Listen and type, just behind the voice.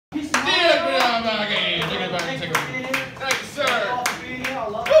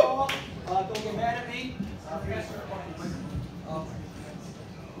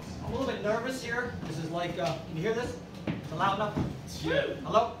like, can you hear this? Is it loud enough? Yeah.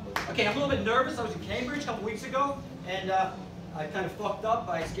 Hello? Okay, I'm a little bit nervous. I was in Cambridge a couple weeks ago, and I kind of fucked up.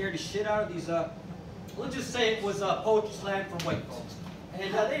 I scared the shit out of these, let's just say it was poetry slam for white folks. And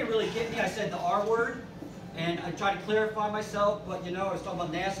they didn't really get me. I said the R word, and I tried to clarify myself, but you know, I was talking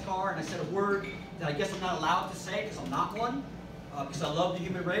about NASCAR, and I said a word that I guess I'm not allowed to say because I'm not one. Because I love the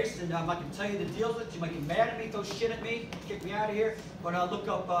human race, and I'm not going to tell you the deals with it. You might get mad at me, throw shit at me, kick me out of here. But look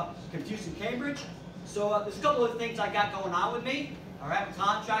up Confusing Cambridge. So there's a couple of things I got going on with me. All right, I'm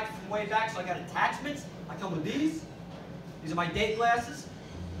contracted from way back, so I got attachments. I come with these. These are my date glasses.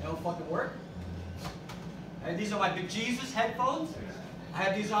 They don't fucking work. And these are my bejesus headphones. I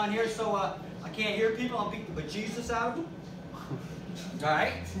have these on here so I can't hear people. I'll beat the bejesus out of them. All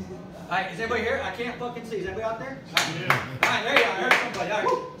right. All right, is anybody here? I can't fucking see. Is anybody out there? All right, yeah. All right, there you are. I heard somebody. All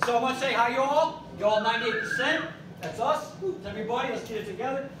right. So I want to say hi, you all. You all 98%. That's us. It's everybody. Let's get it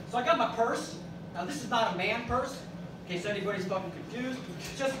together. So I got my purse. Now this is not a man purse, in case anybody's fucking confused.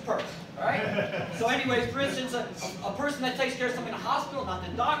 It's just a purse. All right. So anyways, for instance, a person that takes care of something in the hospital, not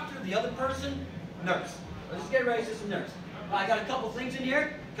the doctor. The other person, nurse. Let's get ready. Just a nurse. Now, I got a couple things in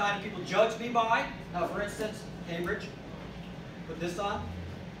here. Kind of people judge me by. Now, for instance, Cambridge. Put this on.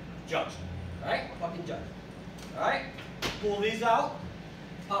 Judge. Alright? Fucking judge. Alright? Pull these out.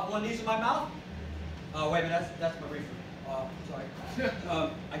 Pop one of these in my mouth. Oh, wait a minute. That's my reefer.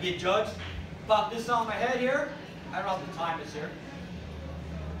 Sorry. I get judged. Pop this on my head here. I don't know what the time is here.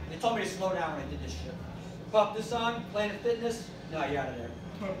 They told me to slow down when I did this shit. Pop this on. Planet Fitness. No, you're out of there.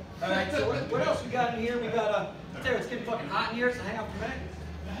 Alright, so what else we got in here? We got, I tell you, it's getting fucking hot in here, so hang on for a minute.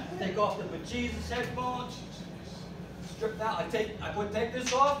 Take off the bejesus headphones. Strip out. I take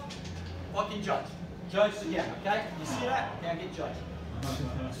this off. Fucking judge. Judge again, okay? You see that? Yeah, get judged.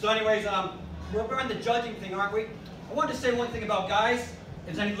 So anyways, we're on the judging thing, aren't we? I wanted to say one thing about guys.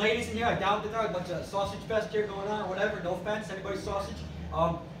 If there's any ladies in here, I doubt that there are a bunch of sausage fest here going on or whatever. No offense, anybody's sausage.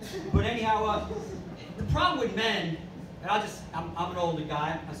 But anyhow, the problem with men, and I'm an older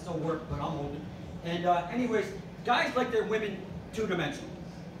guy. I still work, but I'm older. And anyways, guys like their women two-dimensional.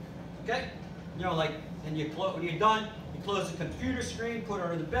 Okay? You know, like, and when you're done, you close the computer screen, put it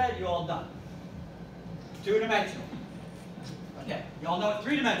under the bed, you're all done. Two-dimensional. Okay, you all know what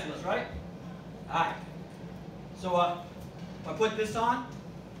three-dimensional is, right? Alright. So, if I put this on,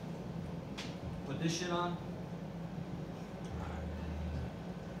 put this shit on.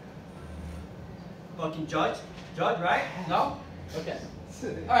 Fucking judge, right? No? Okay.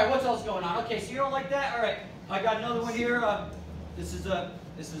 Alright, what's else going on? Okay, so you don't like that? Alright, I got another one here. This is,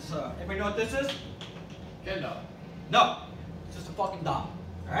 everybody know what this is? Kendo. No, it's just a fucking doll.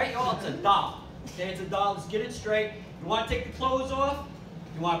 Alright, y'all, it's a doll. Okay, it's a doll. Let's get it straight. You want to take the clothes off?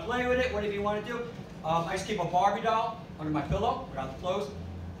 You want to play with it? Whatever you want to do. I just keep a Barbie doll under my pillow without the clothes.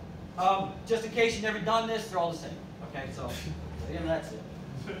 Just in case you've never done this, they're all the same. Okay, so yeah, that's it.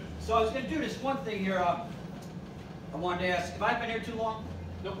 So I was going to do this one thing here. I wanted to ask, have I been here too long?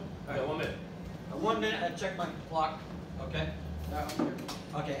 Nope. All right, 1 minute. 1 minute. I check my clock. Okay.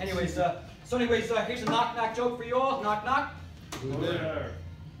 Okay. Anyways, here's a knock-knock joke for you all. Knock-knock. Who's there?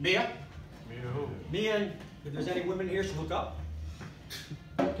 Mia. Mia who? Me and if there's any women here, should look up.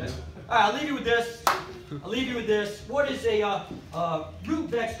 Okay. All right. I'll leave you with this. What is a root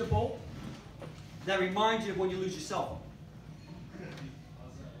vegetable that reminds you of when you lose your cell phone?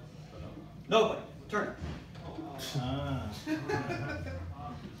 Nobody. Turn it.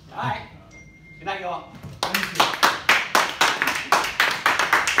 All right. Good night, y'all. Thank you.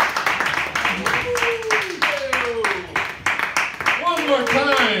 One more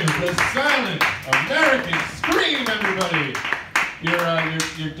time, the silent American scream, everybody.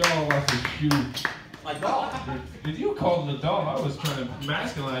 Your doll lost his shoe. My doll? Did you call it a doll? I was trying to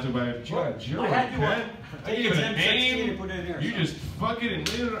masculinize it by a joke. I had to I gave it a name. Put it in here, You just fuck it and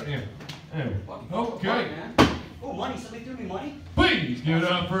leave it. Yeah. Okay. Oh, money. Somebody threw me money? Please give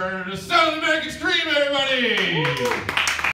it up for the silent American scream, everybody.